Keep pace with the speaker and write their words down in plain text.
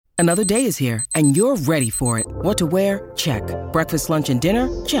Another day is here, and you're ready for it. What to wear? Check. Breakfast, lunch, and dinner?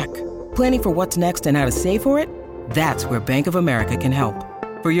 Check. Planning for what's next and how to save for it? That's where Bank of America can help.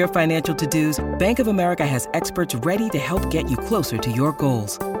 For your financial to-dos, Bank of America has experts ready to help get you closer to your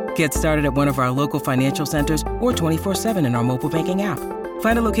goals. Get started at one of our local financial centers or 24/7 in our mobile banking app.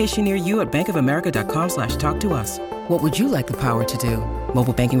 Find a location near you at bankofamerica.com/talktous. What would you like the power to do?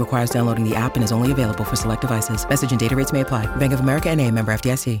 Mobile banking requires downloading the app and is only available for select devices. Message and data rates may apply. Bank of America N.A., member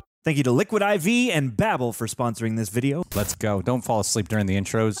FDIC. Thank you to Liquid IV and Babbel for sponsoring this video. Let's go. Don't fall asleep during the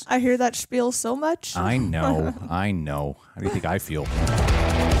intros. I hear that spiel so much. I know. I know. How do you think I feel?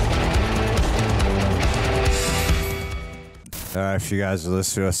 If you guys are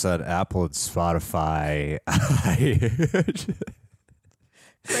listening to us on Apple and Spotify,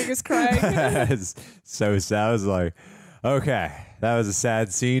 Greg is crying. so sad. I was like, okay, that was a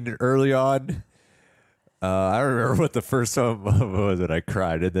sad scene early on. I don't remember what the first one was that I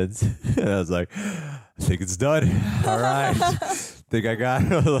cried, and then I was like, I think it's done. All right. Think I got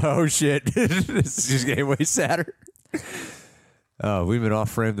it. Oh, shit. This is just getting way sadder. Oh, we've been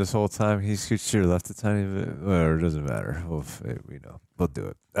off frame this whole time. He should have left a tiny bit. Whatever, it doesn't matter. We know. We'll do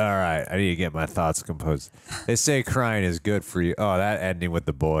it. All right. I need to get my thoughts composed. They say crying is good for you. Oh, that ending with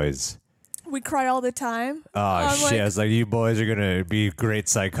the boys. We cry all the time. Oh, shit. I was like, you boys are going to be great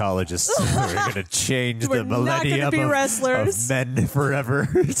psychologists. We're going to change the millennium of men forever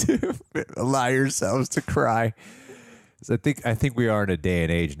to allow yourselves to cry. So I think we are in a day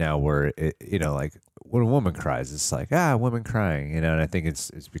and age now where, like, when a woman cries, it's like, women crying, and I think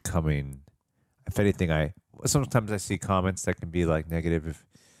it's becoming, if anything, sometimes I see comments that can be like negative if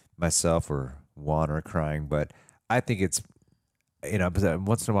myself or Juan are crying, but I think it's,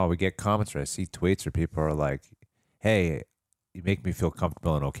 once in a while we get comments or I see tweets where people are like, hey, you make me feel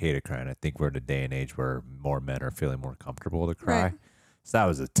comfortable and okay to cry, and I think we're in a day and age where more men are feeling more comfortable to cry. Right. So that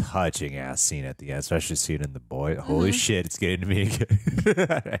was a touching ass scene at the end, especially seeing in the boy. Holy shit, it's getting to me again.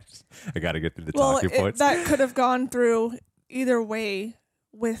 I got to get through the talking points. That could have gone through either way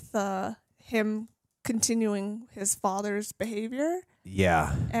with him continuing his father's behavior.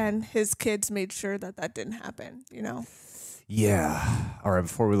 Yeah. And his kids made sure that didn't happen, Yeah. All right,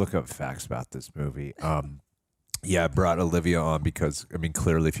 before we look up facts about this movie, I brought Olivia on because,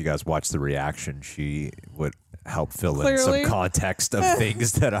 clearly if you guys watch the reaction, she would help fill in some context of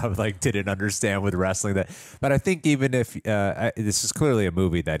things that I didn't understand with wrestling. But I think even if this is clearly a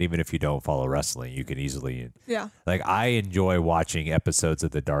movie that even if you don't follow wrestling, you can easily I enjoy watching episodes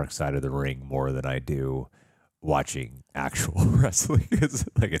of The Dark Side of the Ring more than I do watching actual wrestling.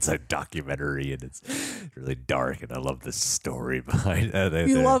 It's a documentary and it's really dark, and I love the story behind it.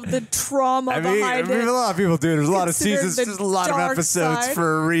 You love the trauma behind it. A lot of people do. There's a lot of seasons, there's a lot of episodes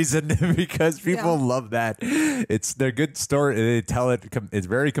for a reason because people love that. They're good story. They tell it. It's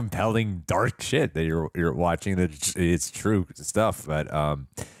very compelling, dark shit that you're watching. It's true stuff. But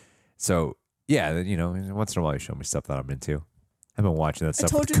once in a while you show me stuff that I'm into. I've been watching that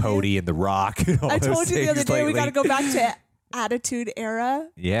stuff with Cody and The Rock. I told you the other day we got to go back to Attitude Era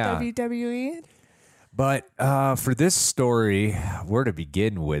WWE. But for this story, where to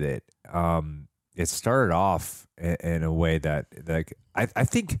begin with it? It started off in a way that I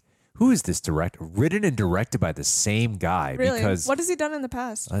think, who is this director? Written and directed by the same guy. Really? Because what has he done in the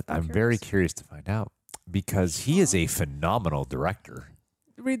past? I'm very curious to find out because he is a phenomenal director.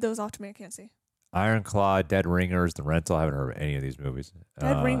 Read those off to me. I can't see. Iron Claw, Dead Ringers, The Rental. I haven't heard of any of these movies.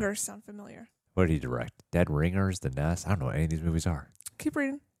 Dead Ringers sound familiar. What did he direct? Dead Ringers, The Nest. I don't know what any of these movies are. Keep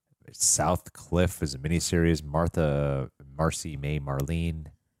reading. South Cliff is a miniseries. Marcy May Marlene.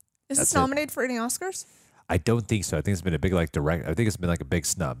 Is this nominated for any Oscars? I don't think so. I think it's been a big direct. I think it's been a big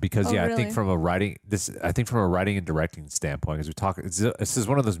snub because really? I think from a writing and directing standpoint, because this is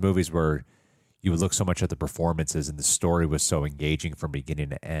one of those movies where you would look so much at the performances and the story was so engaging from beginning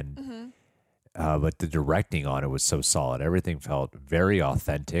to end. Mm-hmm. But the directing on it was so solid. Everything felt very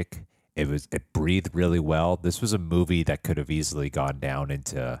authentic. It breathed really well. This was a movie that could have easily gone down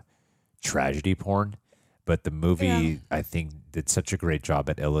into tragedy porn, but the movie I think did such a great job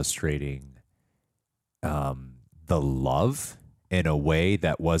at illustrating the love in a way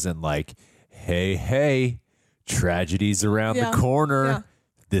that wasn't like, hey, tragedy's around the corner. Yeah.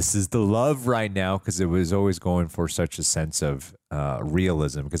 This is the love right now, because it was always going for such a sense of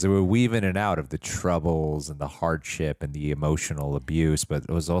realism, because it would weave in and out of the troubles and the hardship and the emotional abuse, but it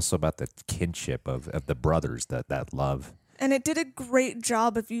was also about the kinship of the brothers, that love. And it did a great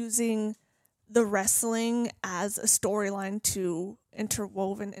job of using the wrestling as a storyline to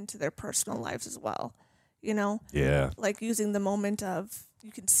interwoven into their personal lives as well, Yeah. Like using the moment of,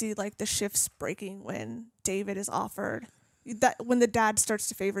 you can see like the shifts breaking when David is offered that when the dad starts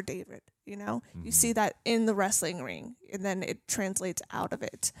to favor David, you see that in the wrestling ring, and then it translates out of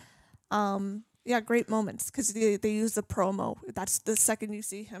it. Yeah, great moments because they use the promo. That's the second you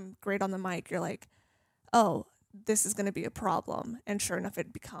see him great on the mic, you're like, oh, this is going to be a problem. And sure enough,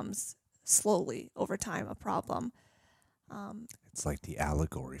 it becomes slowly over time a problem. It's like the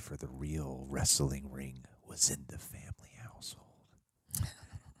allegory for the real wrestling ring was in the family household.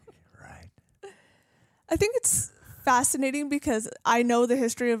 Right. I think it's fascinating because I know the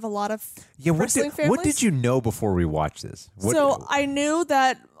history of a lot of wrestling families. What did you know before we watched this? I knew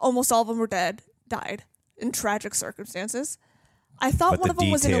that almost all of them were died in tragic circumstances. I thought one of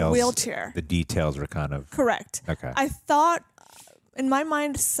them was in a wheelchair. The details were kind of... Correct. Okay. I thought, in my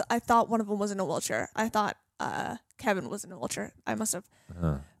mind, one of them was in a wheelchair. I thought Kevin was in a wheelchair. I must have.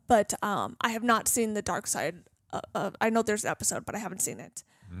 Uh-huh. But I have not seen the dark side. I know there's an episode, but I haven't seen it.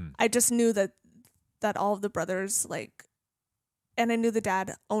 I just knew that all of the brothers, and I knew the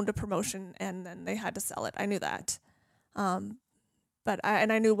dad owned a promotion and then they had to sell it. I knew that. But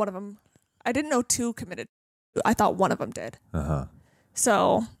I knew one of them, I didn't know two committed. I thought one of them did. Uh-huh.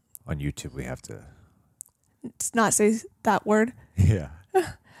 So. On YouTube, we have to. Not say that word. Yeah.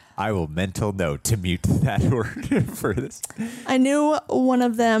 I will mental note to mute that word for this. I knew one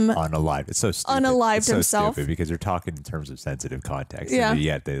of them unalived. It's so stupid. Unalived himself. So stupid because they're talking in terms of sensitive context. Yeah. And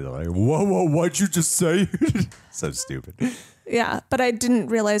yet they're like, whoa, what'd you just say? So stupid. Yeah, but I didn't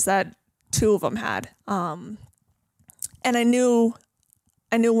realize that two of them had. And I knew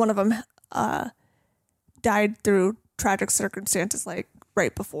one of them died through tragic circumstances,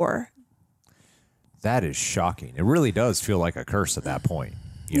 right before. That is shocking. It really does feel like a curse at that point.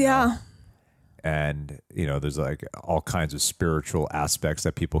 You know? And, there's all kinds of spiritual aspects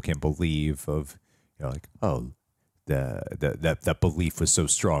that people can believe of, that belief was so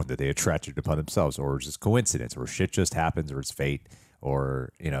strong that they attracted it upon themselves, or it's just coincidence, or shit just happens, or it's fate,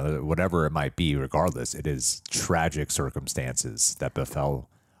 or, whatever it might be. Regardless, it is tragic circumstances that befell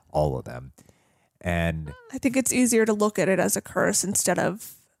all of them. And I think it's easier to look at it as a curse instead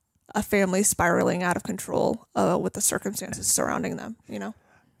of a family spiraling out of control with the circumstances surrounding them,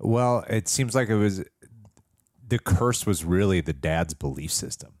 Well, it seems like the curse was really the dad's belief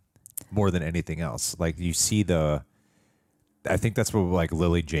system more than anything else. You see I think that's what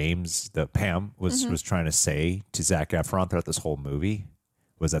Lily James, Pam was trying to say to Zac Efron throughout this whole movie,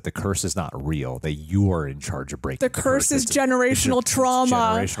 was that the curse is not real, that you are in charge of breaking the curse. Is generational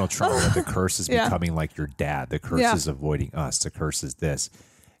trauma. Generational trauma. That the curse is becoming like your dad. The curse is avoiding us. The curse is this.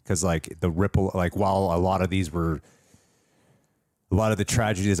 Because the ripple, while a lot of the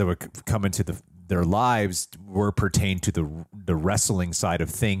tragedies that would come into their lives were pertained to the wrestling side of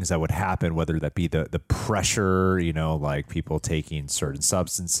things that would happen, whether that be the pressure, people taking certain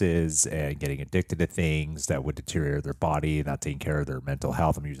substances and getting addicted to things that would deteriorate their body, not taking care of their mental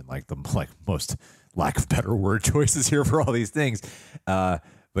health. I'm using the most lack of better word choices here for all these things.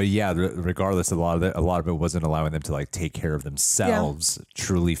 But yeah, regardless, a lot of it wasn't allowing them to take care of themselves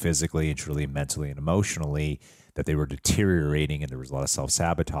truly physically and truly mentally and emotionally, that they were deteriorating, and there was a lot of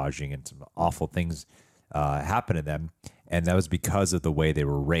self-sabotaging and some awful things happen to them. And that was because of the way they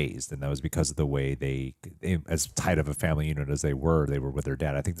were raised. And that was because of the way they as tight of a family unit as they were with their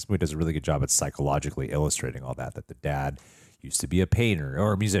dad. I think this movie does a really good job at psychologically illustrating all that the dad used to be a painter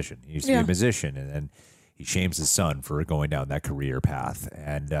or a musician. He used to be a musician, and then he shames his son for going down that career path.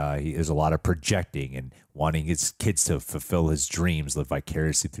 And there's a lot of projecting and wanting his kids to fulfill his dreams, live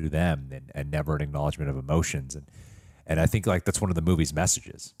vicariously through them, and never an acknowledgement of emotions. And I think that's one of the movie's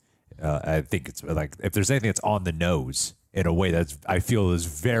messages. I think it's if there's anything that's on the nose in a way that I feel is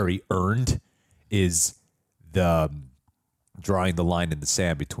very earned, is the drawing the line in the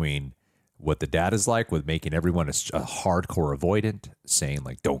sand between what the dad is like with making everyone a hardcore avoidant, saying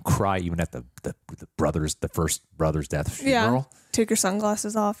don't cry even at the first brother's death funeral. Yeah. Take your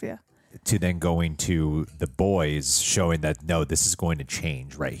sunglasses off. Yeah. To then going to the boys, showing that no, this is going to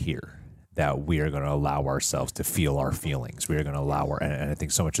change right here. That we are going to allow ourselves to feel our feelings. We are going to allow and I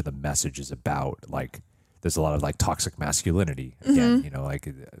think so much of the message is about there's a lot of toxic masculinity again.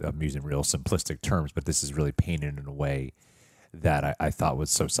 I'm using real simplistic terms, but this is really painted in a way that I thought was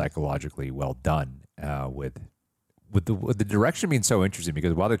so psychologically well done, with the direction being so interesting,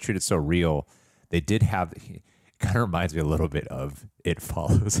 because while they treated so real, they did have, it kind of reminds me a little bit of It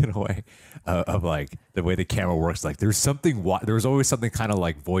Follows in a way, of the way the camera works. There was always something kind of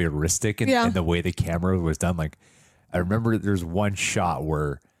voyeuristic in the way the camera was done. I remember there's one shot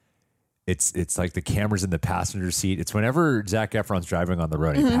where it's the camera's in the passenger seat. It's whenever Zac Efron's driving on the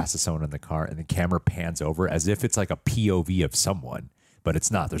road and he passes someone in the car, and the camera pans over as if it's a POV of someone, but it's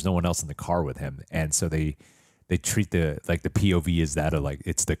not. There's no one else in the car with him. And so they they treat the POV as that of like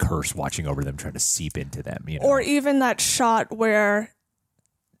it's the curse watching over them, trying to seep into them, you know? Or even that shot where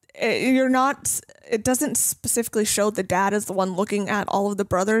it doesn't specifically show the dad as the one looking at all of the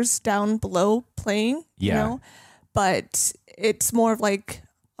brothers down below playing, you know, but it's more of like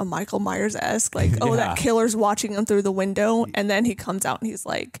a Michael Myers-esque, like, oh, that killer's watching him through the window, and then he comes out and he's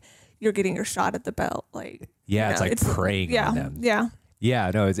like, you're getting your shot at the belt, like, it's like preying on them.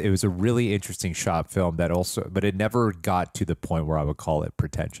 Yeah, no, it was a really interesting shot film that also, but it never got to the point where I would call it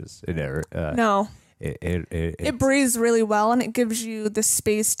pretentious. It never, no. It breathes really well, and it gives you the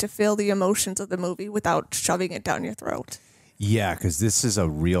space to feel the emotions of the movie without shoving it down your throat. Yeah, because this is a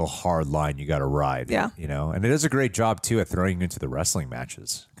real hard line you got to ride. Yeah, you know, and it does a great job too at throwing you into the wrestling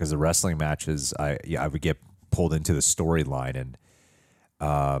matches. Because the wrestling matches, I would get pulled into the storyline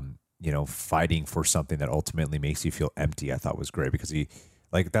and, you know, fighting for something that ultimately makes you feel empty. I thought was great because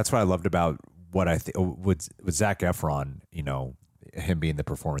that's what I loved about what I think with Zac Efron. You know, him being the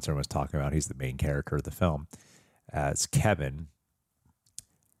performance everyone's talking about. He's the main character of the film as Kevin.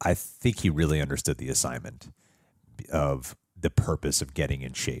 I think he really understood the assignment of the purpose of getting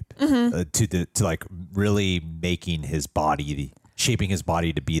in shape, to like really making his body, shaping his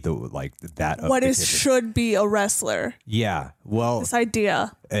body to be the like that. What should be a wrestler. Yeah, well, this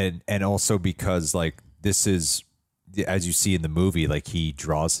idea, and also because like this is, as you see in the movie, like he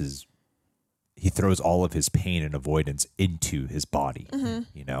throws all of his pain and avoidance into his body,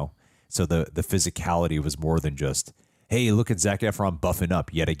 you know? So the physicality was more than just, hey, look at Zac Efron buffing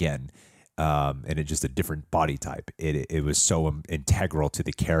up yet again. And it's just a different body type. It was so integral to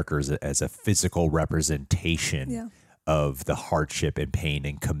the characters as a physical representation of the hardship and pain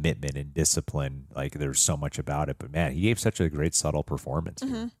and commitment and discipline. Like there's so much about it, but man, he gave such a great subtle performance.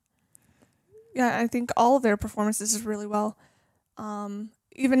 Yeah, I think all of their performances is really well.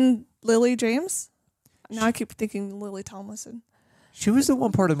 Even Lily James. Now I keep thinking Lily Tomlinson. She was the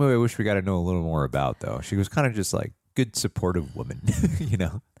one part of the movie I wish we got to know a little more about, though. She was kind of just like good supportive woman, you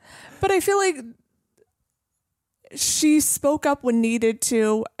know. But I feel like she spoke up when needed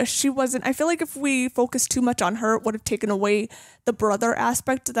to. She wasn't. I feel like if we focused too much on her, it would have taken away the brother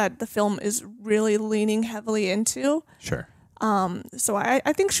aspect that the film is really leaning heavily into. Sure. So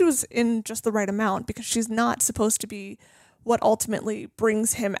I think she was in just the right amount because she's not supposed to be what ultimately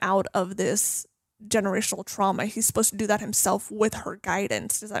brings him out of this generational trauma. He's supposed to do that himself with her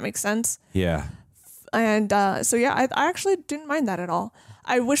guidance. Does that make sense? Yeah. And so, yeah, I actually didn't mind that at all.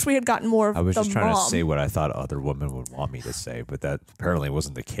 I wish we had gotten more of the mom. I was just trying to say what I thought other women would want me to say, but that apparently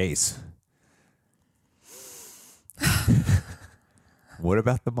wasn't the case. What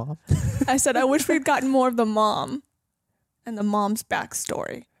about the mom? I said, I wish we had gotten more of the mom and the mom's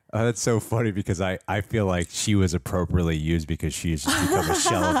backstory. That's so funny because I feel like she was appropriately used because she has just become a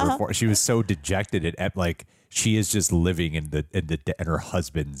shell of her. She was so dejected at like she is just living in her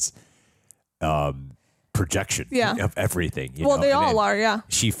husband's projection of everything. You know? They all are, yeah.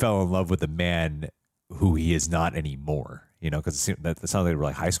 She fell in love with a man who he is not anymore. You know, because that sounds like they were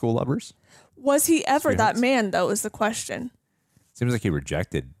like high school lovers. Was he ever that man though? Is the question. Seems like he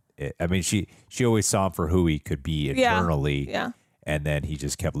rejected it. I mean, she always saw him for who he could be internally. Yeah. And then he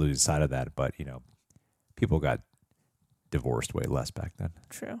just kept losing sight of that. But, you know, people got divorced way less back then.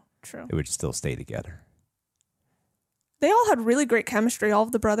 True. They would still stay together. They all had really great chemistry. All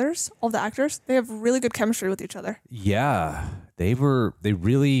of the brothers, all of the actors, they have really good chemistry with each other. Yeah. They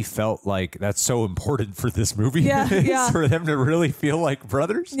really felt like that's so important for this movie. Yeah. For them to really feel like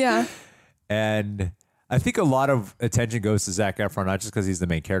brothers. Yeah. And I think a lot of attention goes to Zac Efron, not just because he's the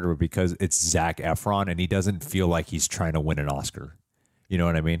main character, but because it's Zac Efron and he doesn't feel like he's trying to win an Oscar. You know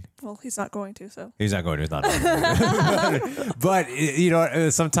what I mean? Well, he's not going to, so. He's not going to. He's not. But, you know,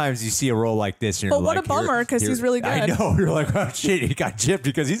 sometimes you see a role like this. And you're what a bummer, because he's really good. I know. You're like, oh, shit, he got gypped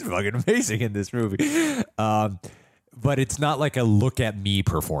because he's fucking amazing in this movie. But it's not like a look at me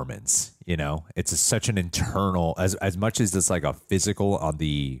performance, you know? It's such an internal, as much as it's like a physical on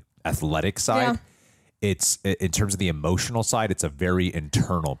the athletic side. Yeah. It's in terms of the emotional side, it's a very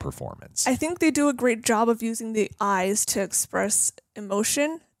internal performance. I think they do a great job of using the eyes to express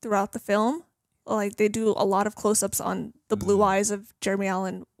emotion throughout the film. Like they do a lot of close-ups on the blue eyes of Jeremy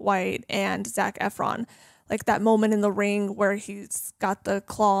Allen White and Zac Efron. Like that moment in the ring where he's got the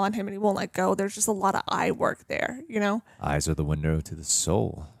claw on him and he won't let go. There's just a lot of eye work there, you know? Eyes are the window to the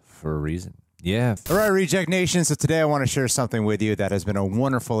soul for a reason. Yeah. All right, Reject Nation. So today I want to share something with you that has been a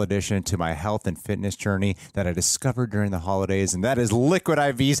wonderful addition to my health and fitness journey that I discovered during the holidays, and that is Liquid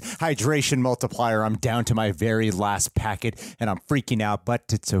IV's Hydration Multiplier. I'm down to my very last packet, and I'm freaking out, but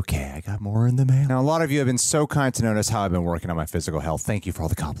it's okay. I got more in the mail. Now, a lot of you have been so kind to notice how I've been working on my physical health. Thank you for all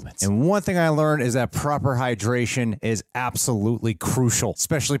the compliments. And one thing I learned is that proper hydration is absolutely crucial,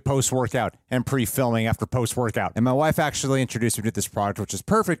 especially post-workout and pre-filming after post-workout. And my wife actually introduced me to this product, which is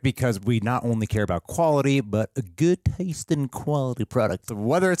perfect because we not only care about quality, but a good taste and quality product. So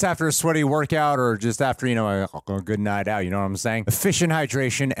whether it's after a sweaty workout or just after, a good night out, you know what I'm saying? Efficient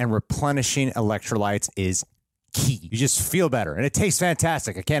hydration and replenishing electrolytes is key. You just feel better, and it tastes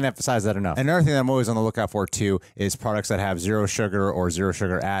fantastic. I can't emphasize that enough. Another thing that I'm always on the lookout for too is products that have zero sugar or zero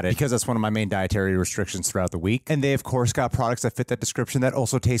sugar added, because that's one of my main dietary restrictions throughout the week. And they of course got products that fit that description that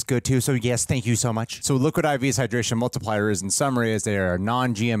also taste good too. So yes, thank you so much. So Liquid IV's Hydration Multiplier is, in summary, is they are a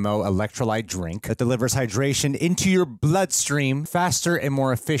non-GMO electrolyte drink that delivers hydration into your bloodstream faster and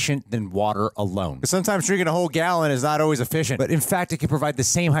more efficient than water alone. Because sometimes drinking a whole gallon is not always efficient, but in fact it can provide the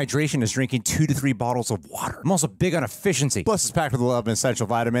same hydration as drinking 2 to 3 bottles of water. I'm also big on efficiency. Plus, it's packed with 11 essential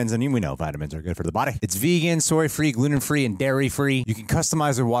vitamins, and we know vitamins are good for the body. It's vegan, soy-free, gluten-free, and dairy-free. You can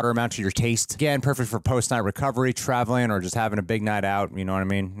customize the water amount to your taste. Again, perfect for post-night recovery, traveling, or just having a big night out. You know what I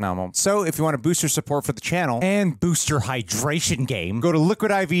mean? So, if you want to boost your support for the channel and boost your hydration game, go to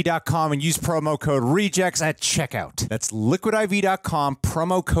liquidiv.com and use promo code REJECTS at checkout. That's liquidiv.com,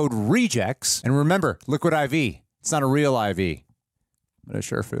 promo code REJECTS. And remember, Liquid IV, it's not a real IV, but it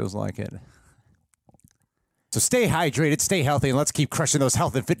sure feels like it. So stay hydrated, stay healthy, and let's keep crushing those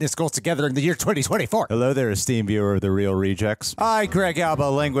health and fitness goals together in the year 2024. Hello there, esteemed viewer of The Real Rejects. I, Greg Alba,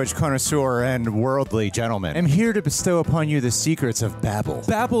 language connoisseur and worldly gentleman, am here to bestow upon you the secrets of Babbel.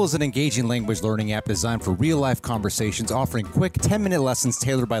 Babbel is an engaging language learning app designed for real-life conversations, offering quick 10-minute lessons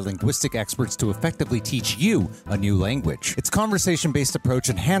tailored by linguistic experts to effectively teach you a new language. Its conversation-based approach,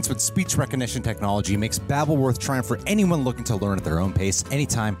 enhanced with speech recognition technology, makes Babbel worth trying for anyone looking to learn at their own pace,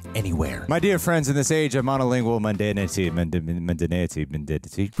 anytime, anywhere. My dear friends, in this age of monolingual mundanity.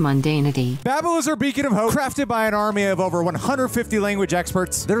 Babbel is our beacon of hope, crafted by an army of over 150 language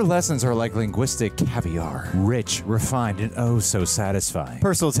experts. Their lessons are like linguistic caviar, rich, refined, and oh so satisfying.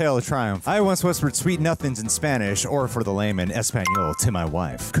 Personal tale of triumph. I once whispered sweet nothings in Spanish, or for the layman, Espanol, to my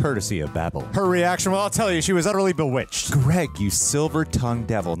wife, courtesy of Babbel. Her reaction, well, I'll tell you, she was utterly bewitched. Greg, you silver-tongued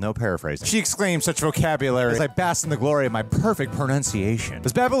devil, no paraphrasing. She exclaimed such vocabulary as I basked in the glory of my perfect pronunciation.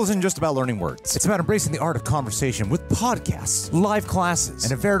 Because Babbel isn't just about learning words. It's about embracing the art of conversation with podcasts, live classes,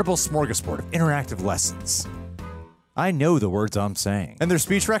 and a veritable smorgasbord of interactive lessons. I know the words I'm saying. And their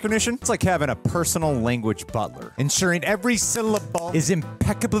speech recognition? It's like having a personal language butler, ensuring every syllable is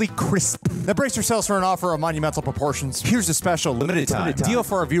impeccably crisp. Now brace yourselves for an offer of monumental proportions. Here's a special limited time deal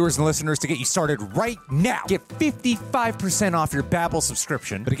for our viewers and listeners to get you started right now. Get 55% off your Babbel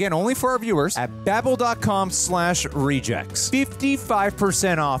subscription, but again, only for our viewers at babbel.com/rejects.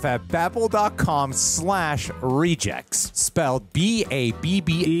 55% off at babbel.com/rejects. Spelled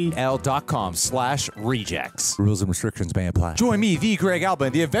BABBEL.com/rejects. Rules and restrictions may apply. Join me, the Greg Alba,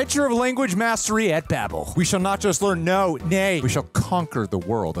 in the adventure of language mastery at Babbel. We shall not just learn, no, nay, we shall conquer the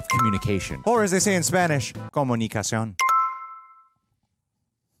world of communication. Or as they say in Spanish, comunicación.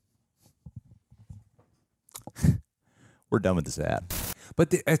 We're done with this ad.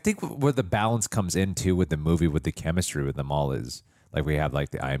 But I think where the balance comes into with the movie, with the chemistry with them all, is like we have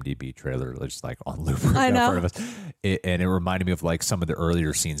like the IMDb trailer just like on loop right in front of us. And it reminded me of like some of the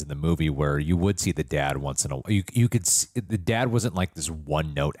earlier scenes in the movie where you would see the dad once in a while. You could see, the dad wasn't like this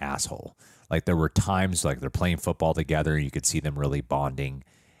one note asshole. Like there were times like they're playing football together, you could see them really bonding.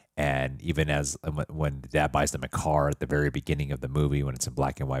 And even as when the dad buys them a car at the very beginning of the movie, when it's in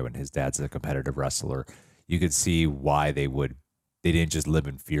black and white, when his dad's a competitive wrestler, you could see why they didn't just live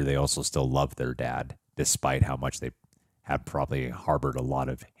in fear. They also still loved their dad, despite how much they have probably harbored a lot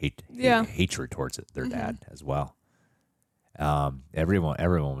of hatred towards their dad as well.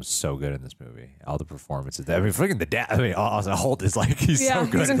 Everyone was so good in this movie. All the performances. I mean, freaking the dad. I mean, Holt is like he's so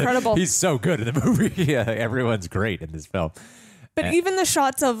good. He's incredible. He's so good in the movie. Yeah, everyone's great in this film. But even the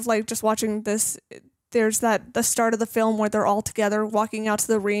shots of like just watching this, there's the start of the film where they're all together walking out to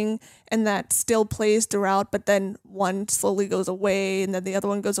the ring, and that still plays throughout. But then one slowly goes away, and then the other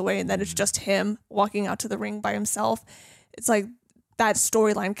one goes away, and then it's just him walking out to the ring by himself. It's like that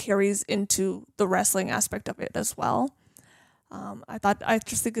storyline carries into the wrestling aspect of it as well. I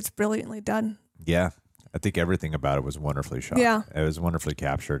just think it's brilliantly done. Yeah. I think everything about it was wonderfully shot. Yeah. It was wonderfully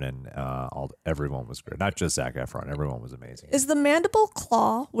captured, and everyone was great. Not just Zac Efron. Everyone was amazing. Is the mandible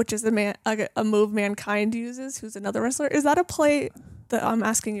claw, which is a move Mankind uses, who's another wrestler, is that a play I'm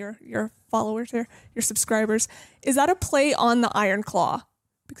asking your followers here, your subscribers, is that a play on the Iron Claw?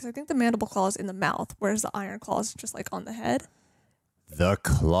 Because I think the mandible claw is in the mouth, whereas the Iron Claw is just like on the head. The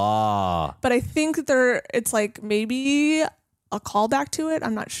claw. But I think it's like maybe a callback to it.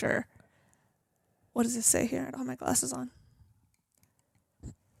 I'm not sure. What does it say here? I don't have my glasses on.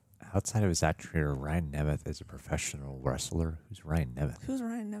 Outside of his actor, Ryan Nemeth is a professional wrestler. Who's Ryan Nemeth? Who's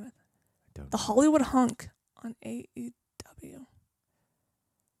Ryan Nemeth? I don't The know. Hollywood Hunk on AEW.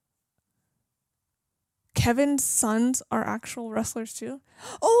 Kevin's sons are actual wrestlers too?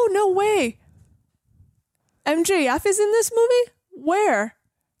 Oh, no way. MJF is in this movie? Where?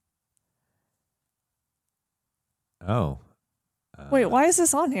 Oh. Wait, why is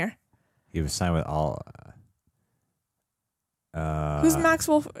this on here? He was signed with all. Who's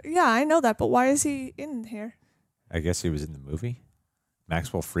Maxwell? Yeah, I know that, but why is he in here? I guess he was in the movie.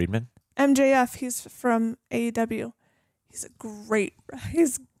 Maxwell Friedman. MJF, he's from AEW. He's great.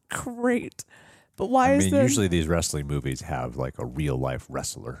 But why is there... usually these wrestling movies have like a real life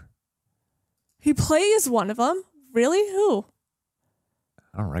wrestler. He plays one of them. Really? Who?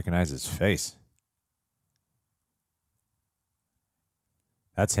 I don't recognize his face.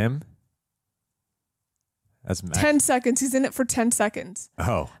 That's him? That's Max. 10 seconds. He's in it for 10 seconds.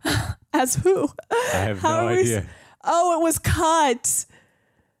 Oh. As who? I have no idea. Oh, it was cut.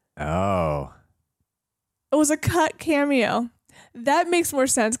 Oh. It was a cut cameo. That makes more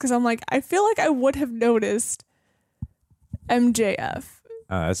sense because I'm like, I feel like I would have noticed MJF.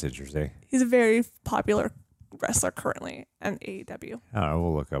 Oh, that's interesting. He's a very popular wrestler currently in AEW. I don't know.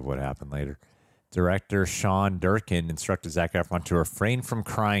 We'll look up what happened later. Director Sean Durkin instructed Zac Efron to refrain from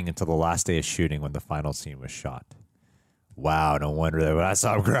crying until the last day of shooting when the final scene was shot. Wow, no wonder that when I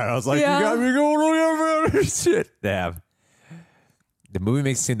saw him crying, I was like, Yeah. You got me going on here, shit. Damn. The movie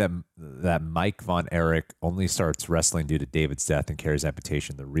makes it seem that Mike Von Erich only starts wrestling due to David's death and Kerry's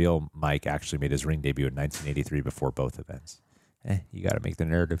amputation. The real Mike actually made his ring debut in 1983 before both events. You got to make the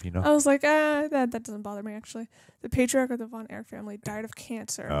narrative, you know? I was like, that doesn't bother me, actually. The patriarch of the Von Erich family died of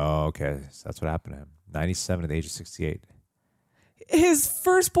cancer. Oh, okay. So that's what happened to him. 97 at the age of 68. His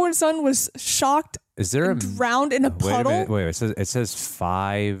firstborn son was shocked Is there and drowned in a Wait a puddle. minute. Wait, it says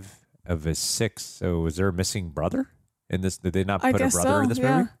 5 of his 6. So was there a missing brother in this? Did they not I put a guess brother so, in this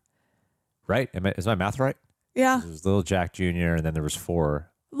yeah. movie? Right? Is my math right? Yeah. There was little Jack Jr. and then there was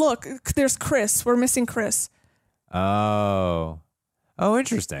 4. Look, there's Chris. We're missing Chris. Oh,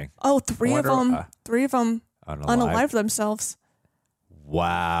 interesting. Oh, three of them unalived themselves.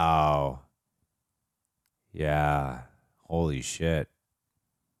 Wow. Yeah. Holy shit.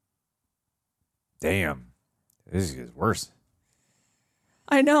 Damn. This is worse.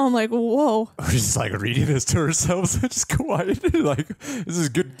 I know. I'm like, whoa. We're just like reading this to ourselves, just quiet. Like, this is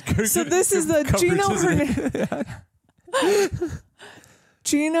good. So this is the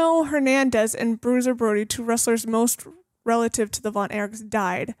Gino Hernandez and Bruiser Brody, 2 wrestlers most relative to the Von Erichs,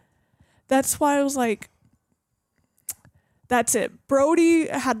 died. That's why I was like, that's it. Brody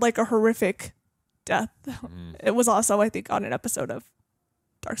had like a horrific death. It was also, I think, on an episode of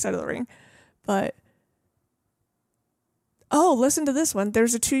Dark Side of the Ring. But, oh, listen to this one.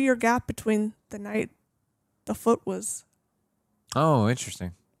 There's a 2-year gap between the night the foot was. Oh,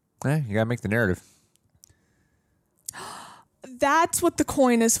 interesting. You gotta make the narrative. That's what the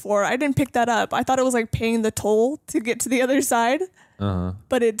coin is for. I didn't pick that up. I thought it was like paying the toll to get to the other side.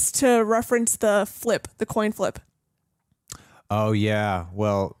 But it's to reference the coin flip. Oh, yeah.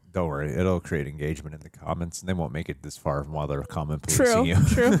 Well, don't worry. It'll create engagement in the comments, and they won't make it this far while they're comment policing you.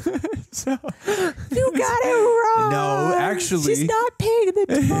 True. So, You got it wrong. No, actually. She's not paying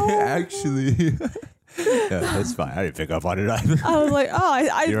the toll. actually. Yeah, that's fine. I didn't pick up on it either. I was like,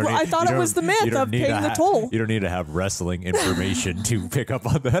 I thought it was the myth of paying the toll. You don't need to have wrestling information to pick up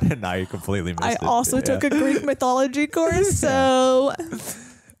on that, and I completely missed it. I also took a Greek mythology course, so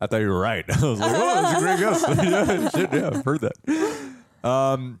I thought you were right. I was like, oh, that's a great guess. Yeah, I've heard that.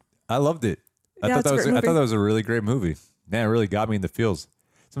 I loved it. I thought that was a really great movie. Man, it really got me in the feels.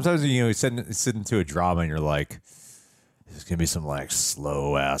 Sometimes you sit into a drama and you're like, there's gonna be some like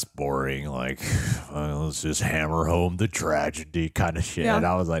slow ass, boring, like let's just hammer home the tragedy kind of shit. Yeah. And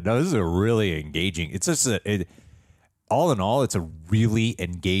I was like, no, this is a really engaging. It's just all in all, it's a really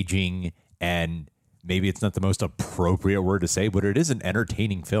engaging, and maybe it's not the most appropriate word to say, but it is an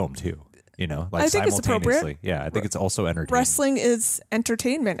entertaining film too. You know, like I think it's appropriate. Yeah, I think it's also entertaining. Wrestling is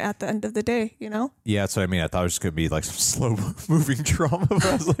entertainment at the end of the day, you know? Yeah, that's what I mean. I thought it was going to be like some slow-moving drama, but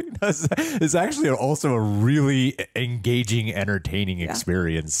I was like, it's actually also a really engaging, entertaining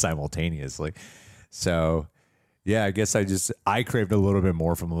experience simultaneously. So, Yeah, I guess I craved a little bit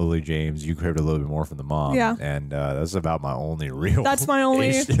more from Lily James. You craved a little bit more from the mom. Yeah. And that's about my only real. That's my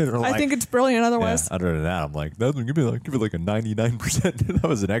only. I think it's brilliant otherwise. Yeah, other than that, I'm like, give it like a 99%. That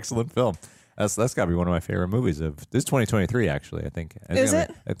was an excellent film. That's got to be one of my favorite movies of this 2023. Actually, I think. Is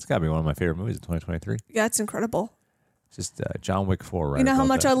it? It's got to be one of my favorite movies of 2023. Yeah, it's incredible. Just John Wick 4, right? You know how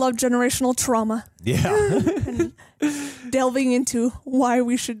much I love generational trauma. Yeah. And delving into why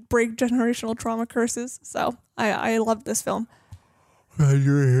we should break generational trauma curses. So I love this film.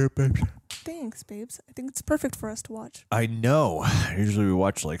 You're here, babe. Thanks, babes. I think it's perfect for us to watch. I know. Usually we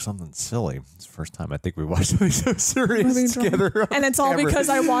watch like something silly. It's the first time I think we watched something so serious together. And it's all because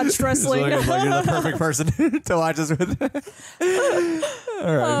I watched wrestling. Like, you're the perfect person to watch this with.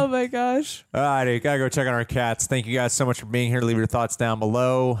 All right. Oh my gosh. All righty. Gotta go check on our cats. Thank you guys so much for being here. Leave your thoughts down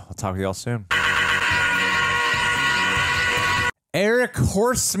below. I'll talk to y'all soon. Eric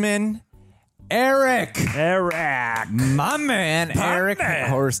Horseman. Eric. My man, Eric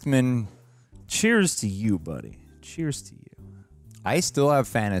Horstman. Cheers to you, buddy. Cheers to you. I still have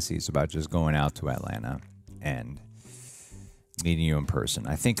fantasies about just going out to Atlanta and meeting you in person.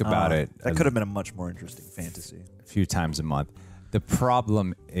 I think about it. That could have been a much more interesting fantasy. A few times a month. The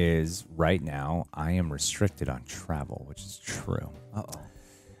problem is right now I am restricted on travel, which is true. Uh-oh.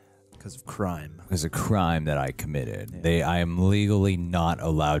 Because of crime. Because of crime that I committed. Yeah. I am legally not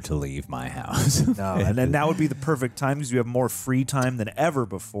allowed to leave my house. No, and then now would be the perfect time because you have more free time than ever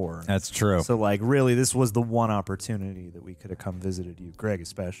before. That's true. So, like, really, this was the one opportunity that we could have come visited you, Greg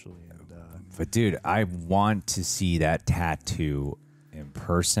especially. And, but, dude, I want to see that tattoo in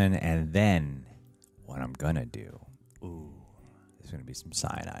person, and then what I'm going to do, there's going to be some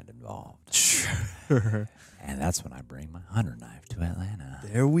cyanide involved. Sure. And that's when I bring my hunter knife to Atlanta.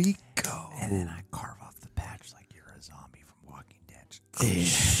 There we go. And then I carve off the patch like you're a zombie from Walking Dead.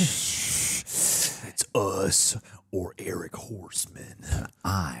 It's us or Eric Horseman. And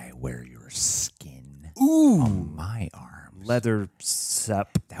I wear your skin Ooh. on my arms. Leather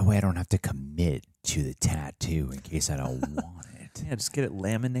sep. That way I don't have to commit to the tattoo in case I don't want it. Yeah, just get it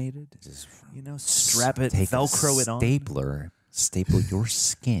laminated. Just, strap it, Velcro it on. Staple your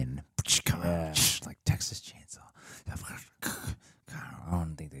skin. Yeah. Like Texas Chainsaw. I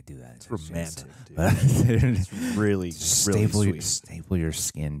don't think they do that. It's romantic, dude. It's really sweet. Staple your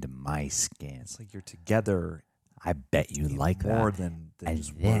skin to my skin. It's like you're together. I bet you like more that. than and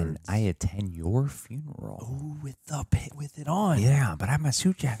just then words. I attend your funeral. Oh, with it on. Yeah, but I have my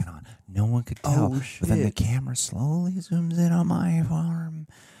suit jacket on. No one could tell. Oh, but then the shit. camera slowly zooms in on my arm.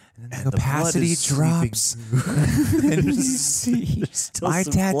 And then And the opacity drops. And you see my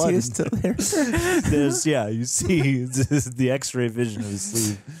tattoo is still there. You see the X-ray vision of his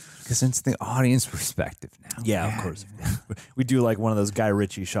sleeve. Because it's the audience perspective now. Yeah, of course. We do like one of those Guy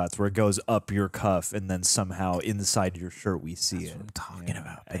Ritchie shots where it goes up your cuff and then somehow inside your shirt we see That's it. what I'm talking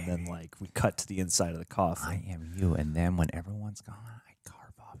about, And then baby. like we cut to the inside of the coffin. I am you. And then when everyone's gone, I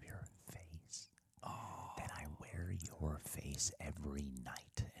carve off your face. Oh. Then I wear your face every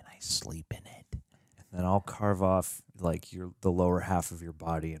night and I sleep in it. And then I'll carve off like the lower half of your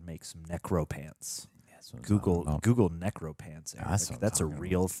body and make some necro pants. Google necro pants. That's a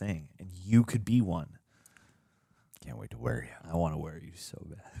real thing, and you could be one. Can't wait to wear you. I want to wear you so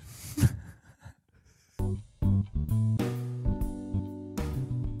bad.